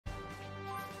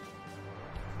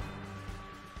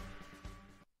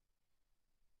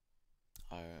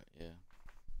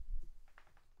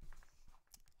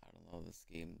this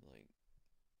game like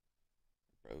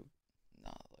broke,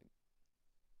 not like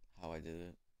how I did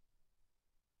it.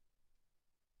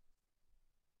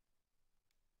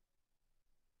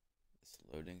 This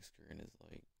loading screen is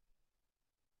like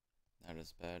not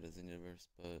as bad as the universe,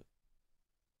 but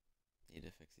need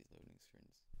to fix these loading screens.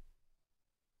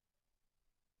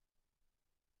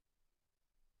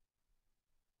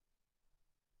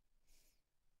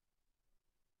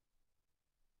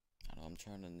 I don't know, I'm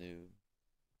trying a new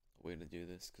way to do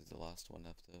this because the last one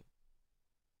effed up.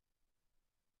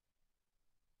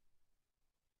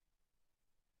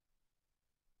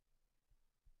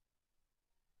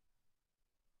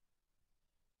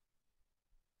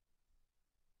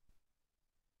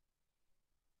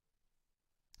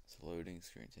 This loading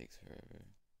screen takes forever.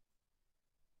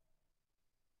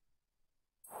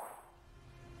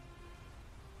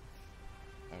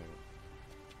 Alright.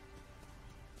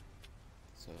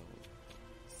 So,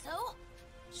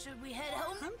 should we head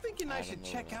home? I'm thinking I should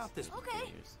check out this.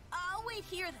 Okay, I'll wait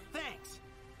here then. Thanks.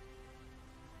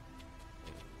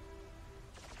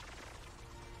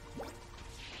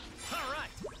 All right.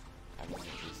 I don't know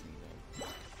these things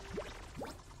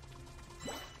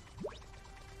are.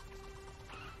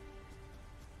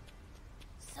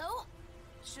 So,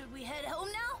 should we head home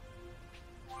now?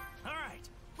 All right.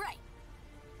 Right.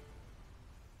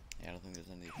 Yeah, I don't think there's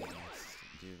anything else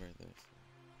to do right there.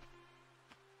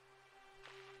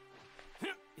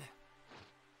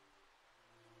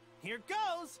 Here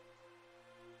goes.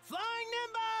 Flying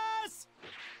Nimbus!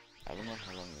 I don't know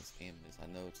how long this game is. I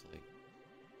know it's like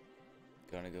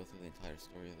gonna go through the entire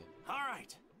story though. All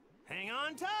right. Hang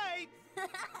on tight.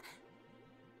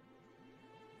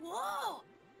 Whoa!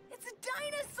 It's a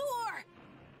dinosaur!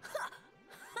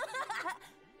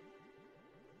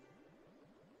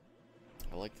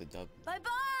 I like the dub. Bye-bye!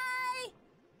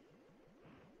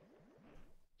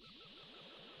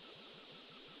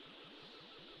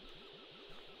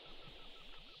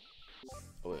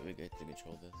 Oh wait, we get to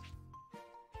control this.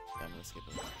 I'm gonna skip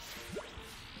it.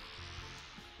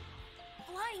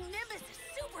 Flying Nimbus is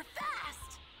super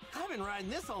fast! I've been riding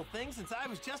this whole thing since I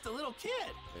was just a little kid.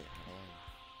 Wait, how do I...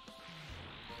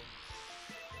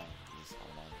 Oh, this is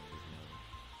automatic.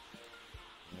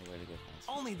 There's no way to go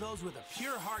faster. Only those with a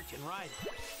pure heart can ride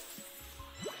it.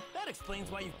 That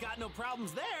explains why you've got no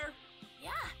problems there.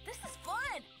 Yeah, this is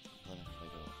fun! Let me go.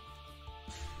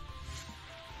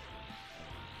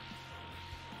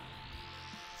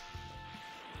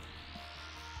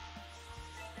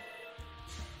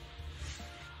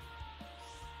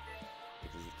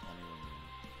 Does it tell me when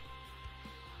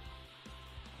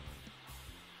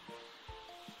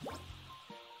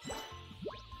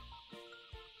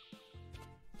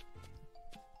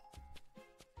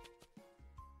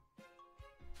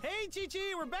Hey,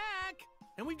 Chi-Chi, we're back!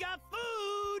 And we've got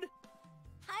food!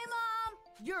 Hi, Mom!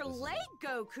 You're late,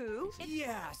 Goku.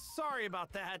 Yeah, sorry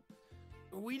about that.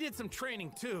 We did some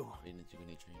training, too. we didn't do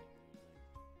any training?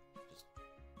 We were, like, just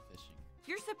fishing.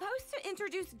 You're supposed to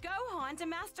introduce Gohan to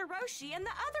Master Roshi and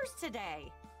the others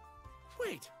today.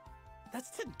 Wait, that's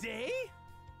today?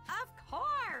 Of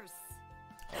course.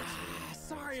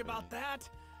 Sorry about that.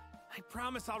 I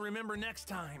promise I'll remember next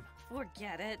time.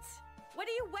 Forget it. What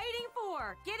are you waiting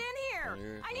for? Get in here.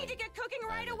 Earlier, I need to like, get cooking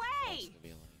right Friday, away. it's gonna be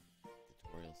like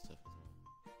tutorial stuff as well.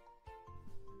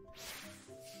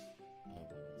 Oh,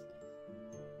 what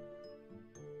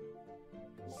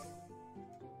was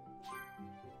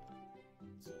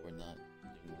this? So we're not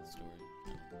doing the story.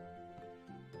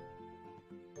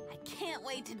 I can't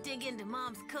wait to dig into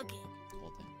Mom's cooking.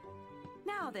 Whole thing.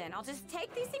 Now then, I'll just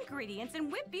take these ingredients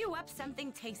and whip you up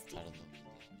something tasty. I don't know.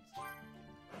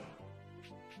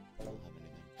 I don't have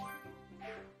anything.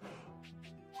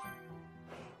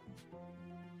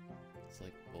 It's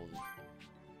like golden.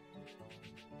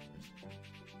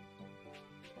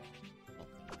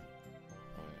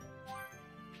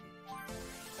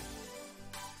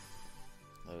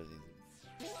 That was easy.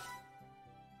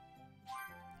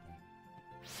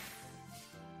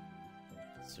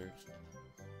 Search.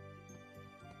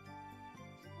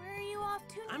 Where are you off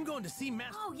to? I'm going to see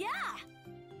Master... Oh, yeah!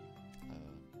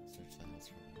 Search the house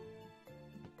for me.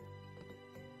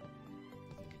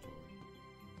 Look in the drawer.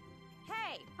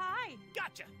 Hey, hi.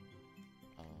 Gotcha!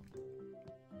 Oh, this.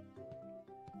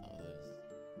 I don't know what this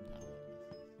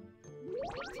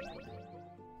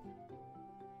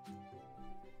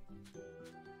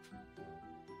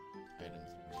is. Items.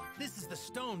 This is the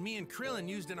stone me and Krillin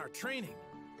used in our training.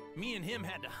 Me and him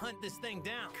had to hunt this thing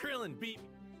down. Krillin beat me.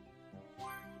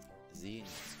 Z,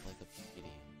 split the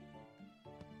video.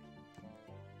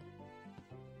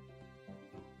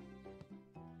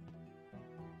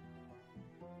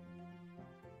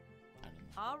 I don't know.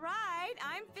 All right,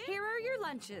 Here are your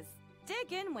lunches.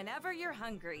 Dig in whenever you're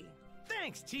hungry.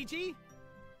 Thanks, Chi-Chi.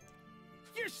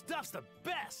 Your stuff's the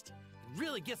best. It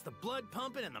really gets the blood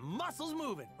pumping and the muscles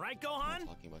moving, right, Gohan?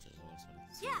 Talking about just always wanted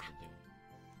to see Yeah. what to do.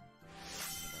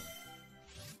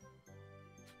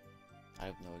 I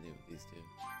have no idea what these do.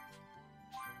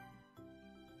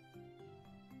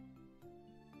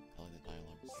 I like the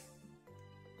dialogues.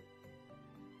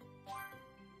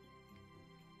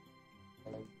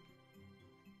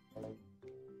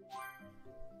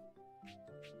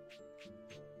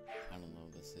 I don't know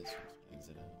what this is. Just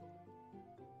exit out.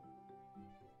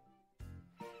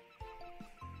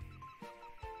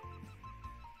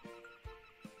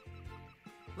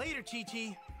 Later,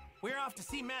 Chi-Chi. We're off to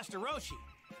see Master Roshi.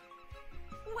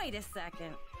 Wait a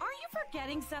second. Are you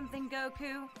forgetting something,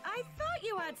 Goku? I thought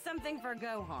you had something for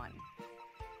Gohan.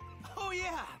 Oh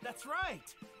yeah, that's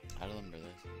right. I remember this.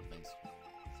 Thanks for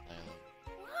this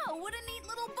dialogue. Wow, what a neat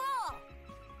little ball!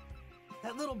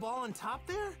 That little ball on top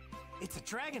there? It's a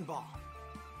Dragon Ball.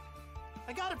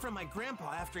 I got it from my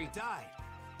grandpa after he died.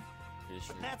 Pretty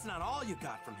sure. But that's not all you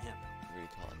got from him. Really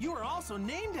tall. You were also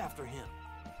named after him.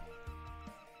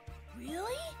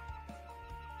 Really?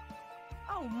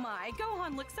 Oh my,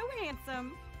 Gohan looks so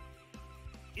handsome.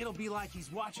 It'll be like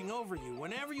he's watching over you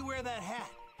whenever you wear that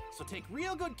hat. So take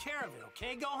real good care of it,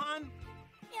 okay, Gohan?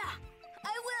 Yeah,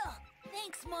 I will.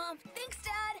 Thanks, Mom. Thanks,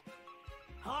 Dad.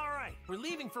 All right, we're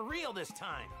leaving for real this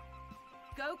time.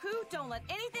 Goku, don't let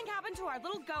anything happen to our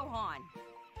little Gohan.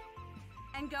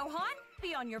 And Gohan,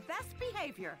 be on your best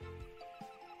behavior.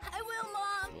 I will,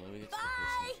 Mom. Well, we get to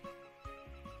Bye. Christmas.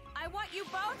 I want you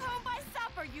both home by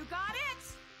supper, you got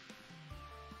it?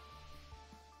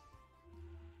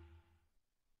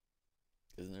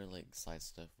 Isn't there like side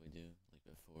stuff we do like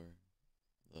before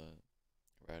the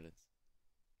raditz?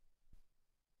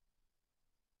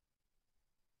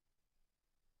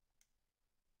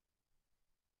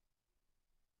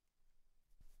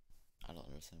 I don't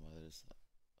understand why there's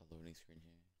a loading screen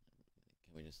here.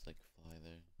 Can we just like fly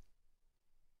there?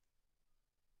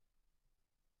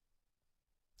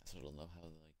 I still don't know how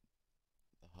like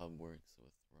the hub works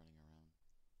with running around.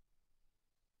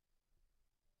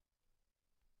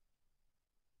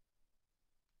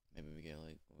 Maybe we get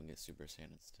like when we get Super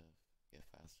Saiyan and stuff, get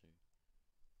faster.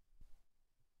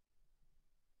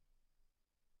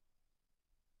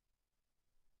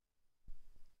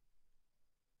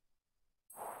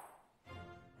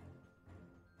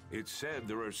 It's said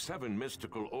there are 7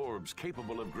 mystical orbs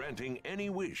capable of granting any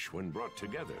wish when brought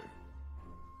together.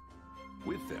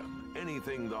 With them,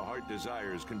 anything the heart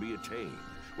desires can be attained,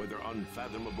 whether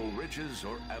unfathomable riches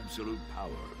or absolute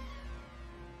power.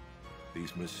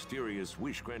 These mysterious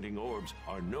wish-granting orbs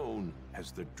are known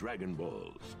as the Dragon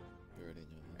Balls. We already know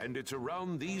that. And it's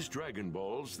around these Dragon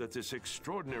Balls that this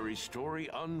extraordinary story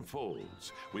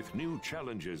unfolds, with new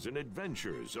challenges and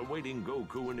adventures awaiting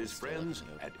Goku and his friends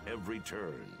at every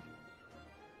turn.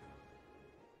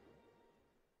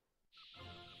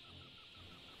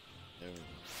 There we go.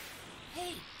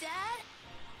 Hey, Dad.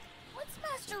 What's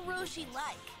Master Roshi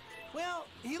like? Well,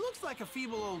 he looks like a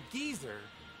feeble old geezer,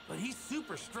 but he's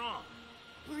super strong.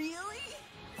 Really?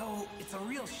 Though it's a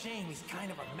real shame he's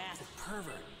kind of a massive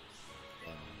pervert.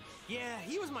 Yeah,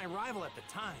 he was my rival at the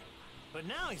time, but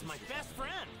now he's my best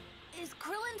friend. Is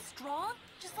Krillin strong?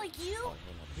 Just like you? Oh, hold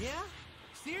on. Yeah?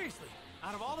 Seriously,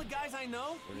 out of all the guys I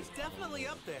know, he's definitely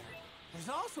up there. There's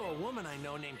also a woman I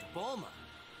know named Bulma.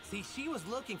 See, she was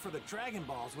looking for the Dragon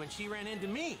Balls when she ran into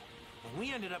me, and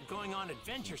we ended up going on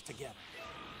adventures together.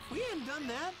 If we hadn't done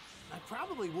that, I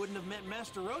probably wouldn't have met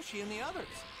Master Roshi and the others.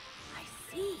 I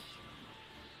see.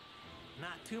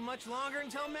 Not too much longer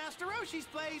until Master Roshi's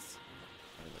place.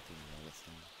 Probably let them know this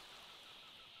thing.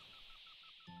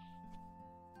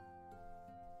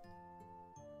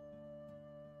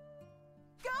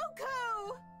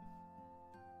 Goku!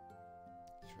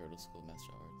 Turtle School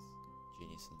Master Arts.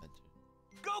 Genius Inventor.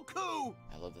 Goku!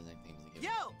 I love the nicknames they give.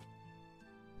 Yo!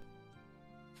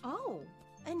 Oh,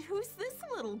 and who's this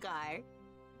little guy?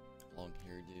 Long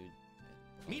hair dude.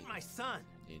 and Meet my son.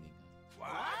 dating.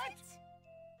 What?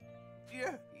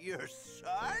 Your son?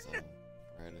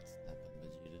 Raditz, Nappa,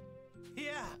 Vegeta.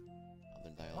 Yeah.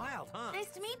 Other dialogue. Wild, huh? Nice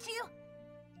to meet you.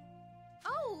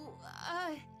 Oh,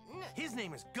 His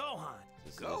name is Gohan.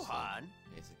 This is Gohan?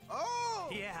 basic. Oh!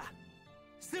 Yeah.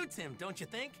 Suits him, don't you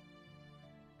think?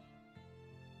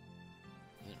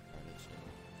 Isn't Raditz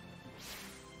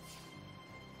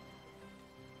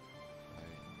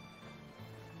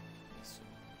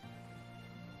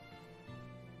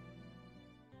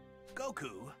Alright.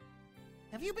 Goku,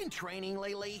 have you been training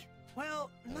lately? Well,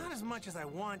 not as much as I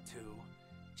want to.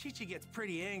 Chi-Chi gets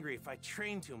pretty angry if I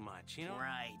train too much, you know?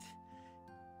 Right.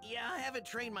 Yeah, I haven't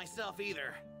trained myself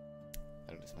either.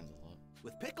 That explains a lot.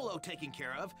 With Piccolo taken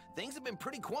care of, things have been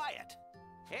pretty quiet.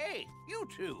 Hey, you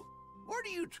two. What are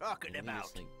you talking Didn't we about?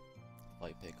 just, like,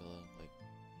 fight Piccolo, like,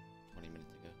 20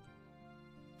 minutes ago?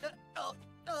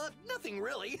 Nothing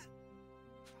really.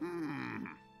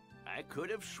 I could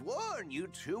have sworn you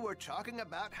two were talking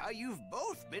about how you've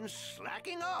both been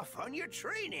slacking off on your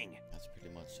training. That's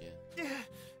pretty much it.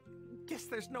 Guess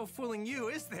there's no fooling you,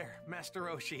 is there, Master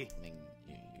Roshi? I mean,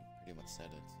 you pretty much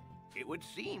said it, so. It would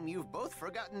seem you've both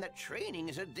forgotten that training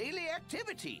is a daily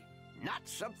activity, not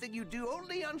something you do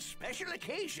only on special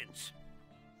occasions.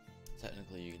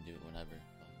 Technically, you can do it whenever,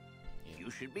 but, yeah.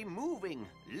 You should be moving,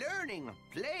 learning,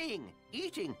 playing,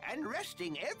 eating, and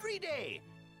resting every day.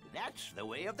 That's the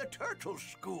way of the Turtle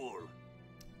School.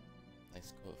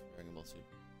 Nice quote from Dragon Ball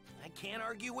Super. I can't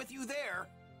argue with you there.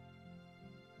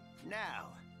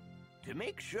 Now, to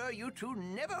make sure you two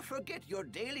never forget your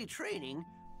daily training,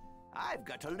 I've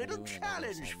got a little Doing an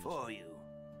challenge assignment. for you.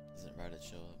 Doesn't Raditz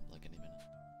show up like any minute?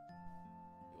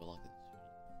 You will lock it.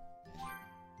 And you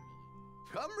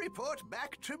Come report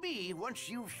back to me once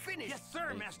you've finished. Yes,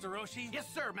 sir, Master Roshi.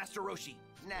 Yes, sir, Master Roshi.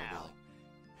 Now,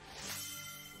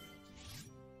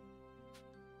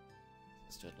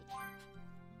 It's just how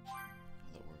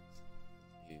that works.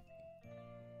 PvP.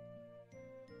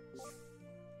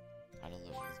 I don't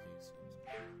know what this game seems.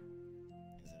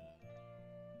 Is it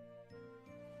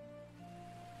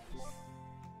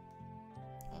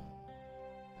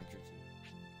Hunter 2?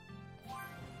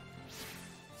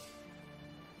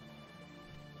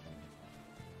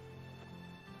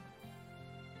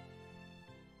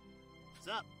 What's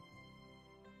up?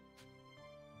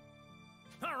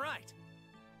 All right.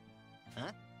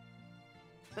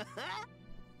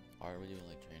 Or are we doing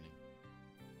like training?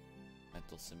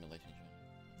 Mental simulation training?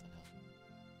 What the hell?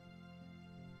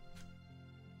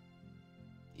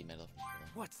 The metal from Halo.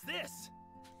 What's this?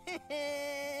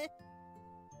 A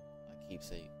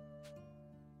keepsake.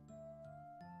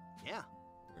 Yeah.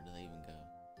 Where do they even go?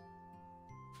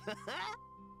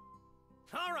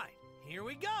 All right, here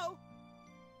we go.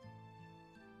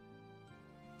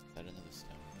 Is that another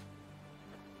stone?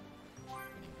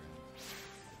 Training ground.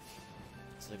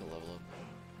 It's like a level up.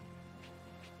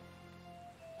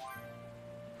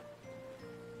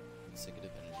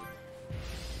 Consecutive energy.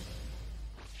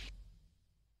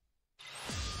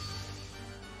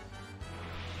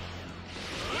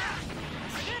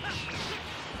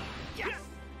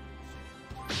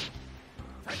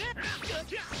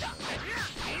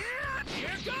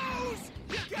 Here goes!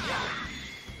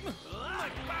 My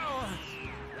power!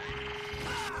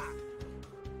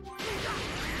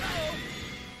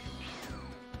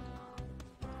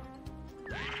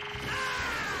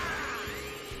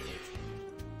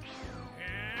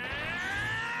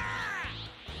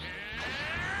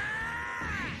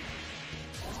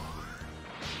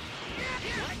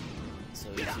 So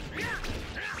it's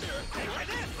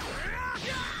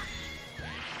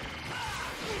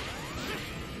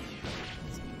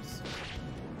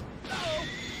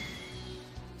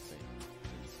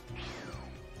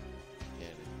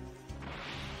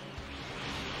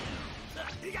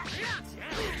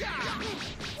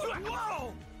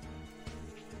Whoa!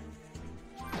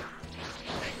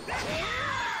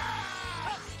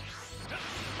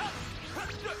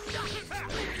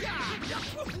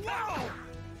 Whoa!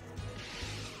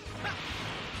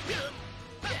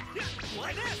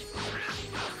 What is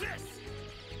this?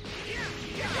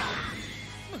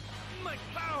 My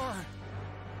power!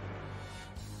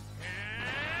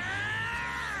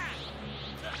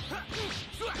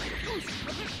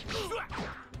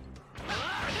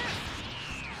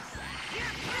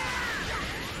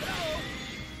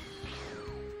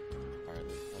 Alright,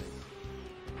 let's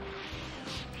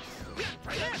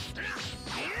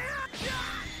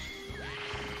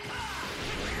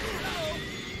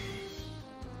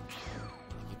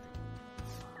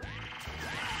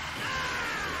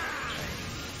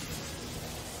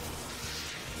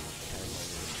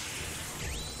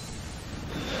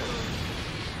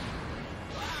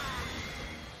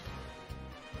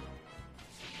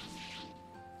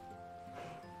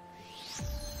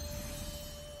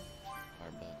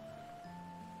Hard bet.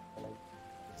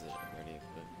 Is it already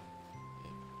equipped?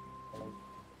 Yeah.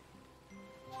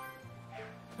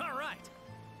 All right.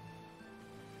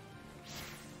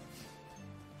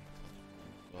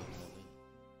 What was that with?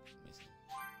 Let me see.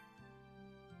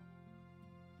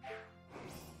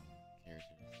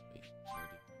 Characters. Wait,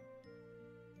 already.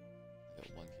 I got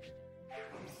one character.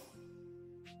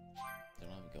 Don't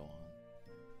have go on.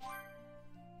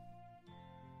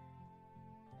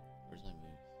 Where's my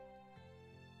moves?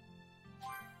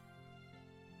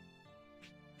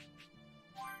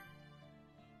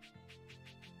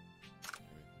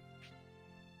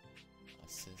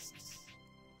 Assists.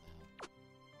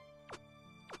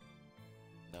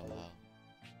 No how.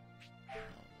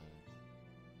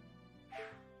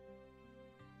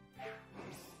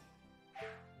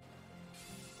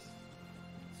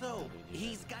 So,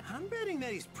 he's got... I'm betting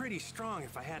that he's pretty strong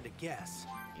if I had to guess.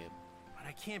 Yep. But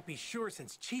I can't be sure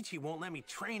since Chi-Chi won't let me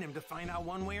train him to find out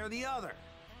one way or the other.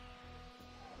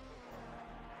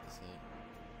 That's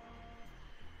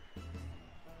it.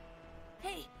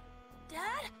 Hey,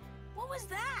 Dad? What was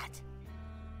that?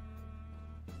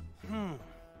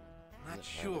 Not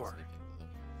sure.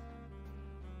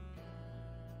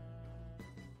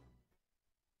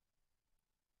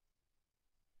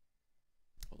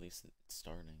 At least it's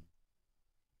starting.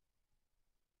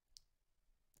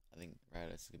 I think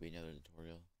raditz could be another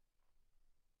tutorial.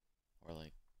 Or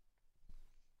like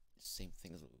same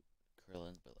things with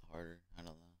Krillin, but harder. I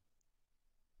don't know.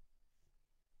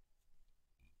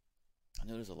 I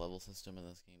know there's a level system in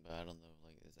this game, but I don't know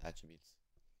like his attributes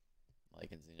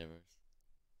like in Xenoverse.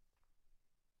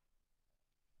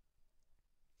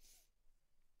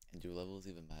 And do levels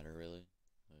even matter really?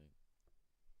 Like,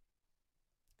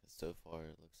 cause so far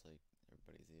it looks like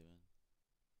everybody's even.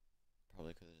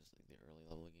 Probably because it's just like the early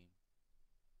level game.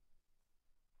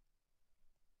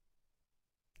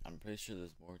 I'm pretty sure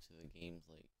there's more to the game's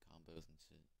like combos and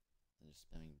shit than just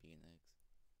spamming B and X.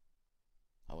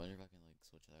 I wonder if I can like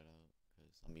switch that out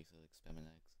because I'm used to like spamming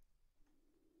X.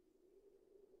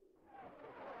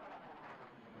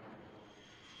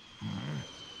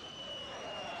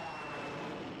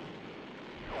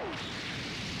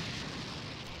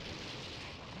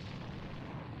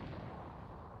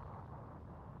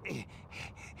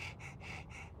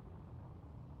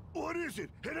 What is it?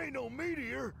 It ain't no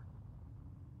meteor!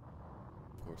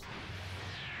 Of course.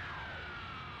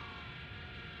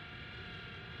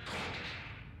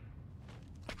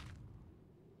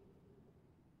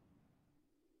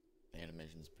 The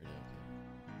animation's pretty okay.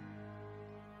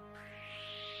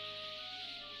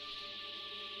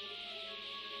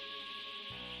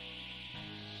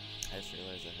 I just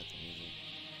realized I had the music.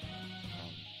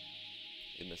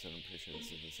 In this one, I'm pretty sure this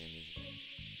is the same music.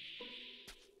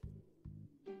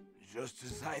 Just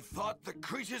as I thought, the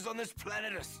creatures on this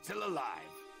planet are still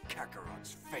alive.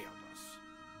 Kakarot's failed us.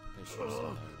 Pretty sure it's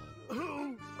not that.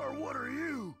 Who or what are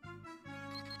you?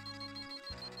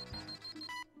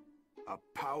 A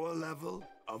power level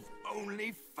of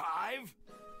only 5?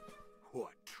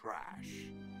 What trash.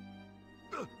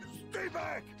 Stay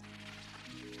back!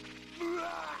 Damn.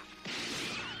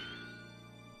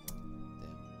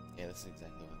 Yeah, this is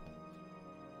exactly what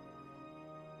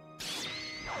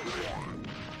happened.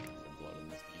 Blood in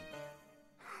this game.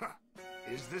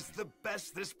 Is this the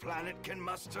best this planet can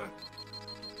muster?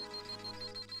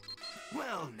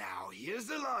 Well, now, here's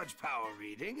the large power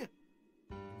reading.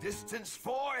 Distance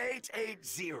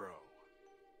 4880.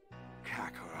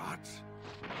 Kakarot.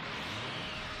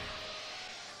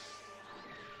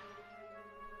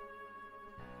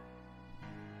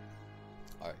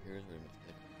 Alright, here's where we must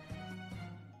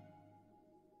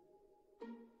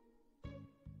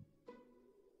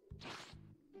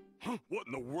Huh? What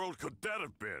in the world could that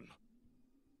have been?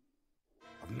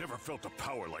 I've never felt a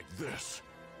power like this.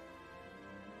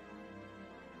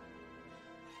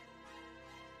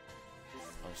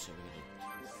 Oh shit, we gotta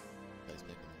place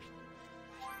pick on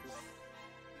this.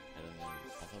 I don't know.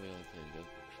 I thought we only played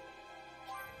Goku.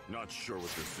 Not sure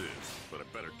what this is, but I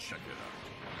better check it out.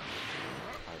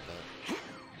 I bet.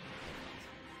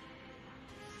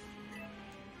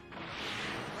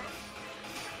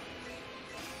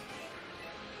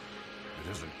 It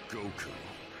isn't Goku.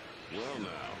 Well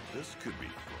now, this could be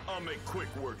fun. I'll make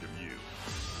quick work of you.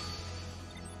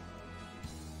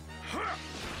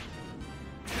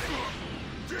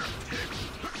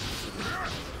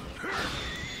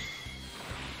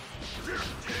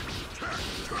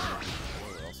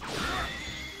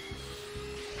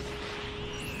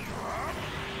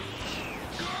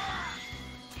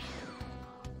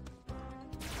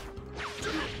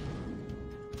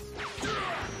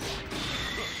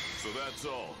 So that's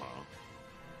all, huh?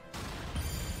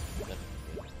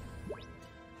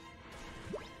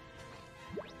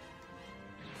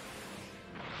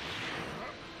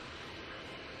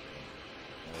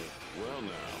 Well now,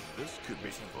 this could be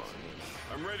fun.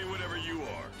 I'm ready whenever you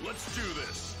are. Let's do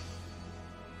this!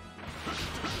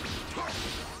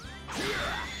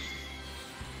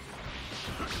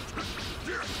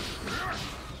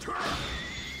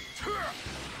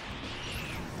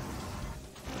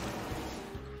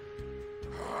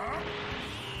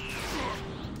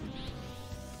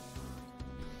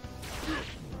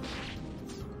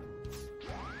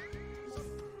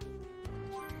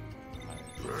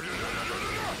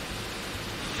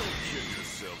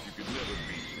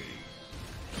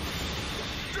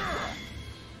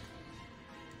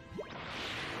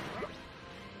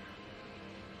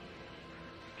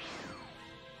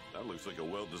 looks like a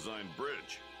well-designed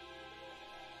bridge.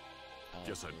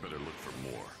 Guess I'd better look for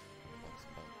more.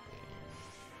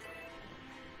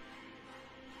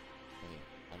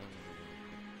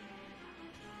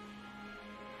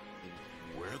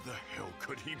 Where the hell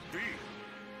could he be?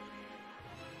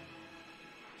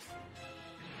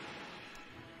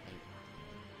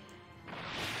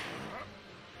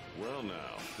 Well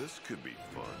now, this could be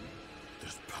fun.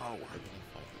 This power,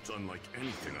 it's unlike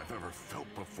anything I've ever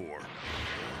felt before.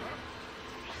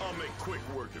 I'll make quick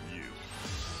work of you.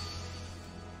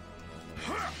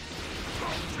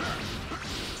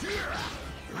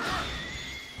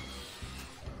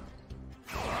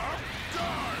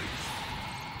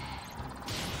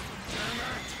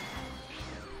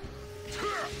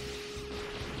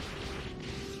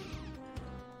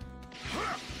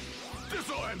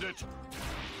 This'll end it!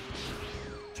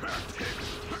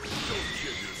 Don't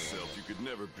kid yourself, you could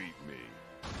never beat me.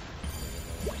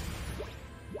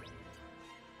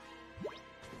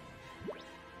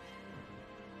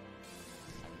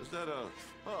 Is that a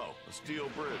steel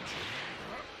bridge?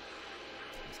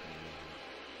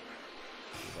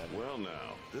 Well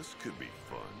now, this could be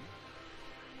fun.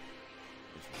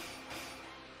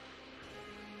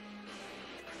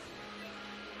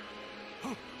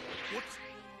 What's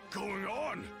going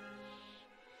on?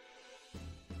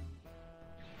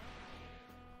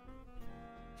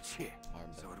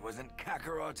 So it wasn't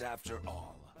Kakarot after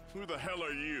all. Who the hell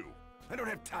are you? I don't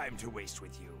have time to waste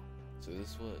with you. So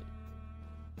this what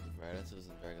raditz was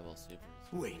in Dragon Ball Super?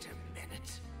 Wait a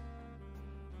minute.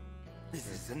 This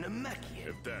is an Namekian.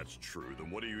 If that's true,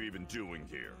 then what are you even doing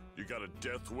here? You got a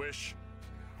death wish?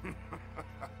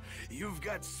 You've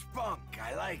got spunk.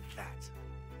 I like that.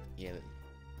 Yeah,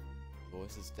 the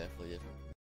voice is definitely different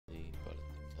from me, but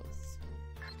it tells the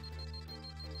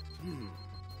same.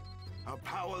 A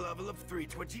power level of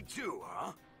 322,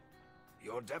 huh?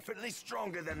 You're definitely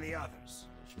stronger than the others.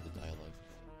 I'm sure the dialogue.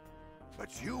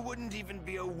 But you wouldn't even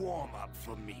be a warm-up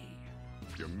for me.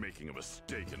 You're making a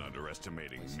mistake in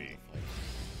underestimating me.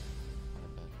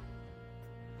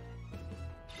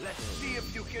 Let's see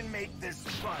if you can make this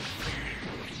fun for me.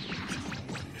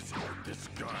 What is it with this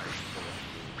guy?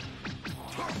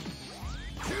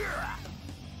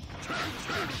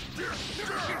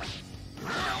 No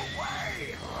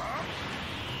way!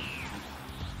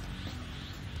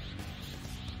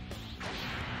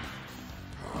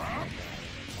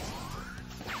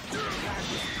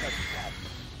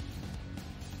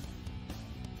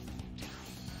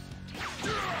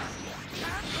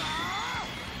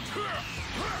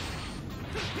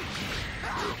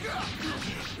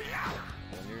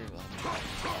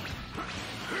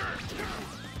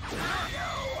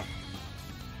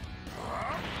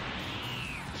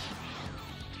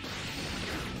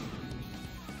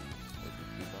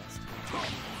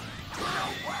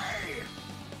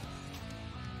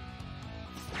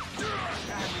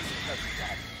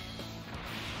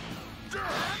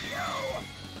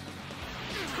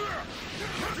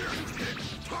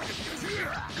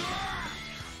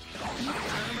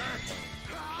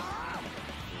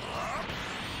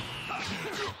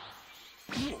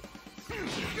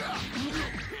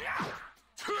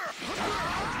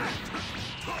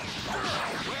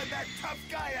 Where'd that tough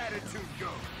guy attitude go?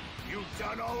 You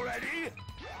done already?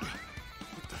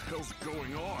 What the hell's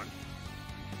going on?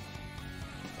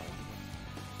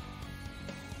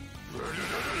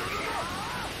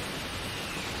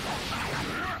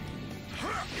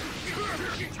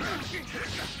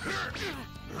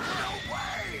 No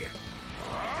way!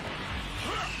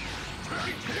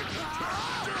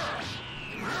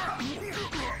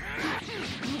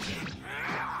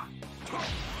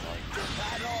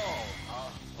 At all, huh?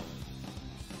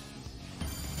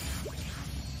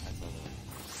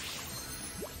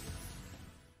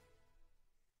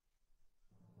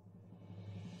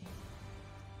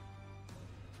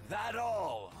 That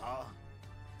all, huh?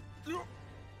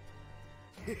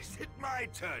 Is it my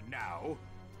turn now?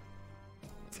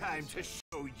 Time to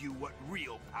show you what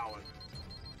real power...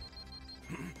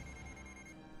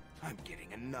 I'm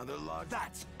getting another log.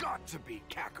 That's got to be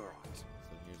Kakarot. So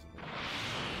here's the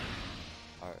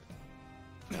alright.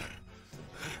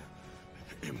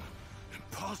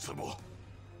 Impossible.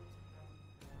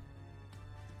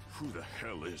 Who the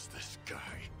hell is this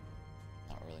guy?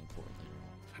 Not really important later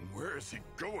on. And where is he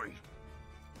going?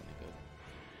 Really good.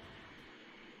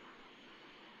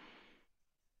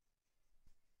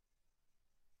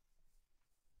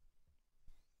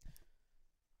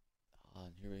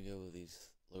 And here we go with these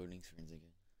loading screens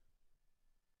again.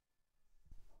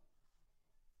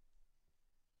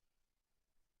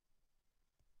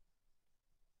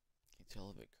 Can you tell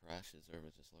if it crashes or if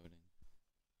it's just loading?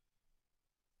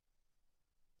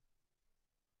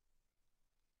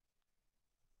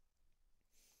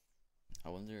 I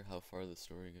wonder how far the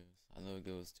story goes. I know it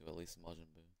goes to at least Majin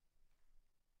Buu.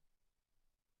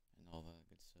 And all that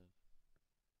good stuff.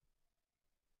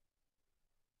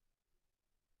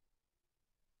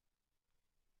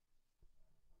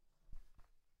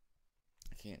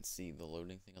 I can't see the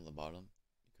loading thing on the bottom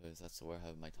because that's where I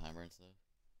have my timer and stuff.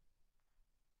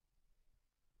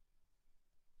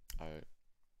 Alright.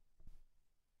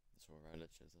 That's where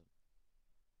raditz shows up.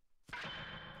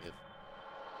 If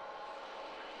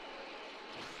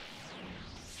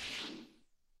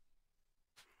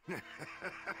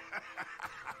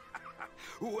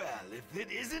Well, if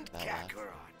it isn't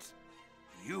Kakarot,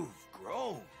 you've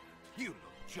grown. You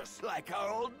look just like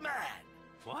our old man.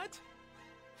 What?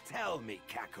 Tell me,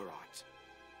 Kakarot,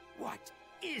 what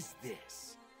is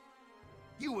this?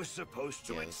 You were supposed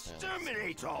to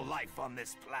exterminate all life on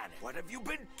this planet. What have you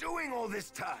been doing all this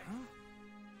time? Huh?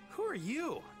 Who are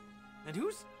you? And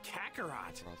who's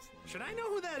Kakarot? Should I know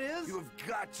who that is? You have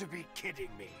got to be kidding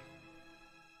me.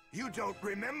 You don't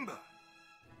remember?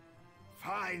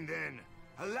 Fine then.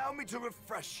 Allow me to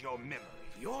refresh your memory.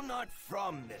 You're not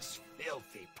from this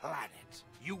filthy planet.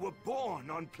 You were born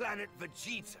on planet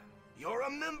Vegeta. You're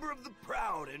a member of the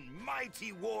proud and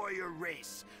mighty warrior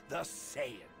race, the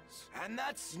Saiyans. And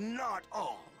that's not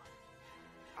all.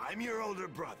 I'm your older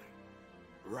brother,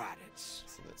 Raditz.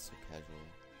 So that's so casual.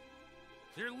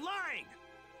 You're lying!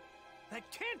 That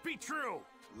can't be true!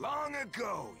 Long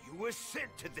ago, you were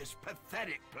sent to this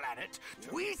pathetic planet.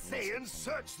 We Saiyans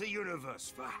search the universe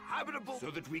for habitable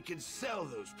so that we can sell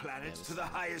those planets to the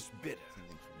highest bidder.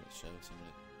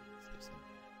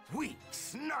 We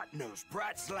snot-nosed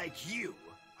brats like you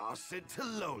are sent to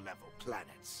low-level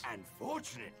planets. And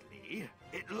fortunately,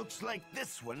 it looks like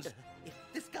this one's... If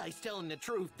this guy's telling the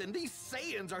truth, then these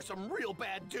Saiyans are some real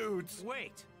bad dudes.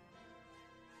 Wait.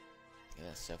 Yeah,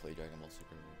 that's definitely Dragon Ball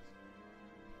Super moves.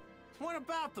 What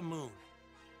about the moon?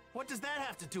 What does that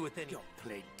have to do with any... Don't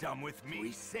play dumb with me.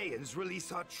 We Saiyans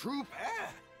release our true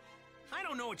pair. I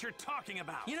don't know what you're talking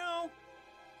about. You know,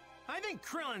 I think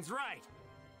Krillin's right.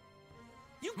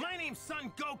 My name's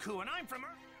Son Goku, and I'm from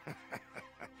Earth.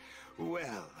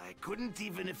 Well, I couldn't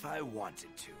even if I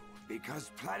wanted to, because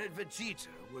planet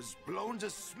Vegeta was blown to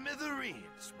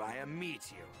smithereens by a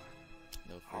meteor.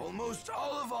 No, almost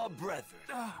all of our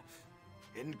brethren,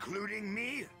 including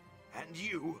me and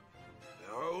you,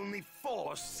 there are only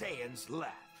 4 Saiyans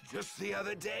left. Just the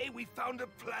other day, we found a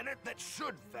planet that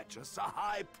should fetch us a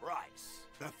high price.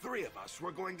 The 3 of us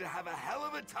were going to have a hell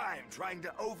of a time trying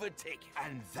to overtake it.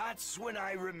 And that's when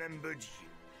I remembered you.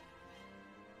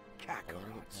 I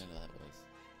wonder what Kakarot. planet that was.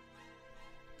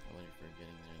 I wonder if we're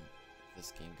getting there if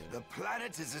this game goes. The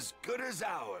planet is as good as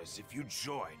ours if you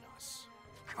join us.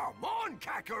 Come on,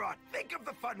 Kakarot! Think of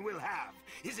the fun we'll have!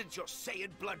 Isn't your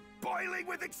Saiyan blood boiling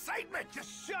with excitement?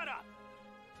 Just shut up!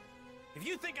 If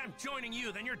you think I'm joining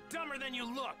you, then you're dumber than you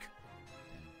look!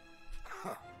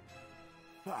 Huh.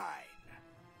 Fine.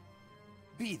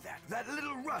 Be that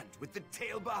little runt with the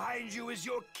tail behind you is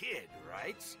your kid,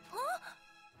 right? Huh?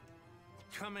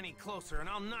 Come any closer and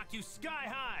I'll knock you sky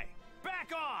high!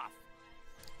 Back off!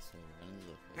 So run into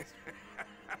the face.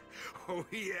 Oh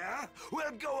yeah?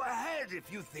 Well, go ahead if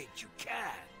you think you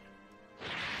can.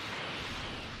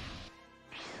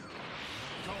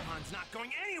 Gohan's not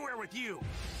going anywhere with you!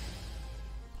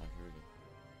 Oh, here we go.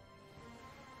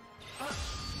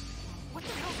 What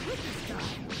the hell's with this guy?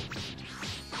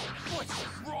 What's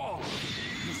wrong?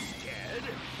 You scared?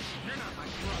 You're not my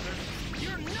brother.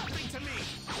 You're nothing to me!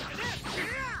 And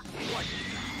What the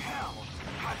hell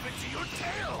happened to your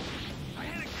tail? I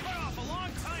had it cut off a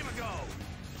long time ago!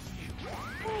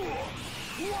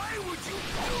 Why would you do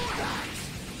that?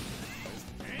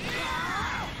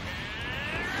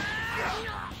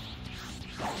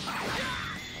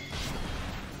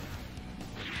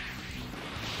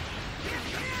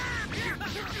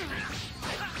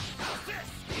 How's this?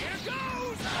 Here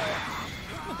goes!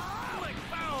 Like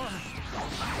power!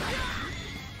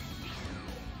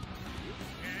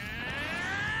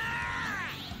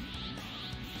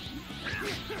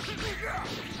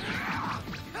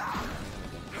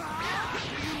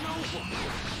 You know what?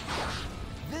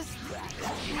 This rat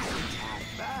isn't half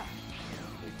bad.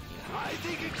 I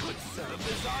think it could serve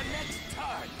as our next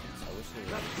target. The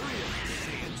 3 of us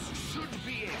Saiyans should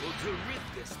be able to rid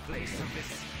this place of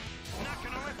this. Not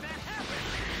gonna let that happen!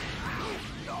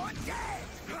 You're dead!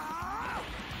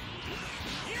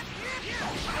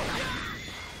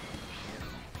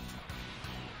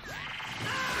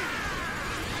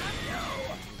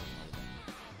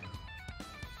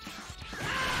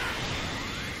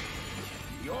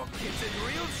 Your kid's in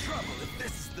real trouble if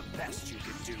this is the best you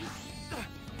can do.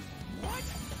 What?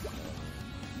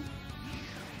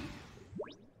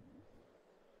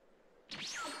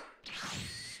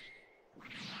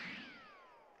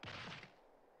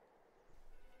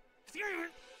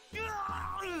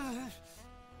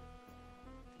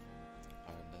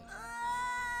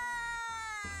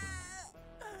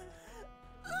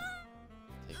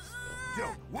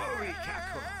 Don't worry,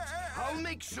 Kakarot. I'll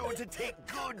make sure to take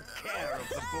good care of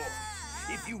the boy.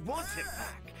 If you want him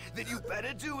back, then you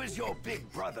better do as your big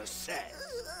brother says.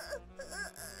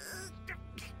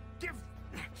 Give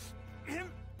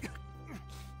him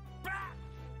back!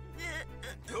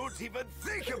 Don't even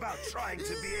think about trying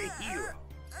to be a hero.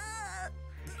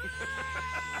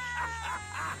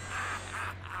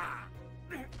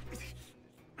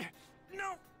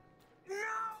 No!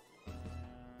 No!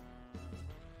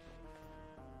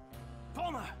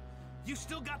 Bulma, you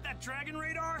still got that dragon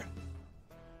radar?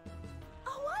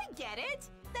 Oh, I get it!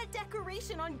 That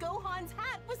decoration on Gohan's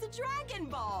hat was a Dragon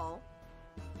Ball!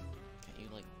 Can't you,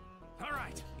 like... All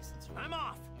right, I'm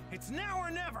off. It's now or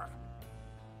never.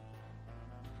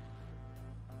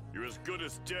 You're as good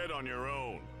as dead on your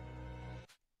own.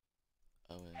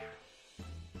 Oh,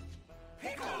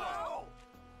 Piccolo!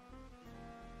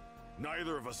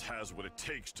 Neither of us has what it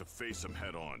takes to face him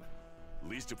head on. At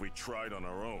least if we tried on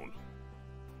our own.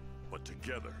 But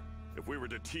together, if we were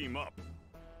to team up,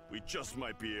 we just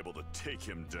might be able to take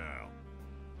him down.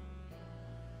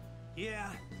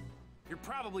 Yeah, you're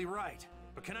probably right.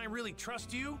 But can I really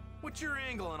trust you? What's your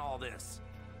angle on all this?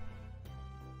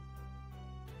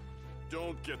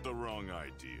 Don't get the wrong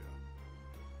idea.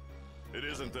 It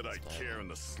isn't that I care in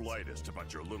the slightest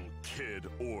about your little kid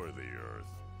or the Earth.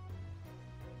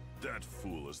 That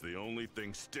fool is the only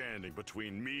thing standing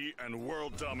between me and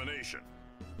world domination.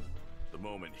 The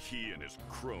moment he and his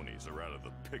cronies are out of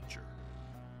the picture,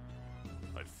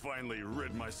 I'd finally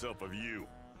rid myself of you.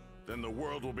 Then the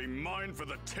world will be mine for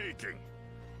the taking.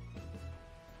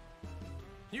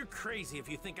 You're crazy if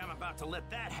you think I'm about to let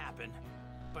that happen.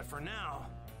 But for now,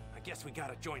 I guess we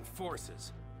gotta join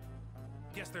forces.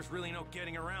 Guess there's really no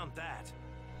getting around that.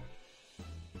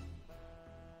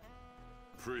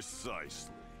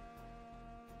 Precisely.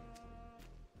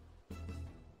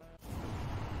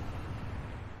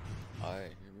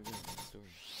 alright, here we go. Next story.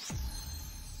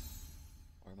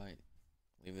 Or I might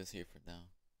leave this here for now.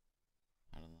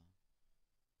 I don't know.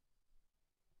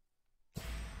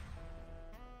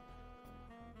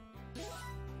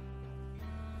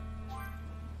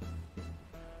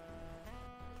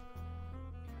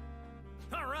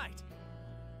 All right.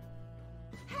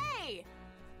 Hey!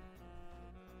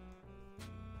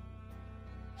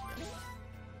 I'll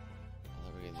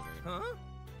never get the right. Huh?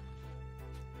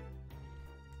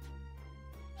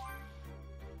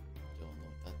 Don't know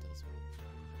what that does.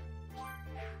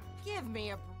 Give me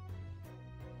a...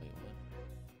 Wait,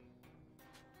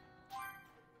 what?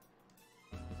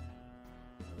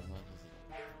 Never mind, is it?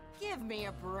 Give me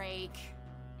a break.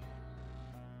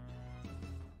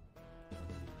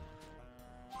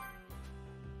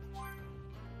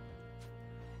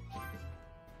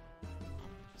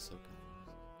 I'm so confused.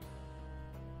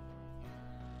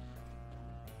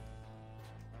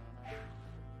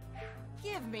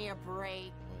 Give me a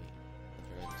break. Wait, I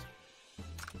tried this.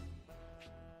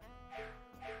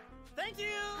 Thank you!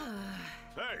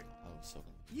 Hey! I was so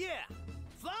confused. Yeah!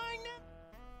 Flying now!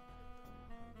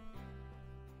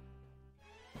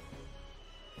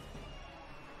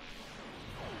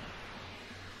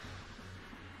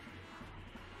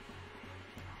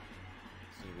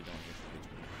 So we don't get to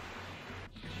between.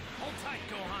 Hold tight,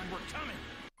 Gohan, we're coming!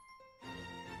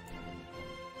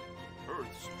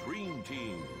 Earth's Dream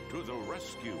Team to the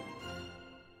rescue.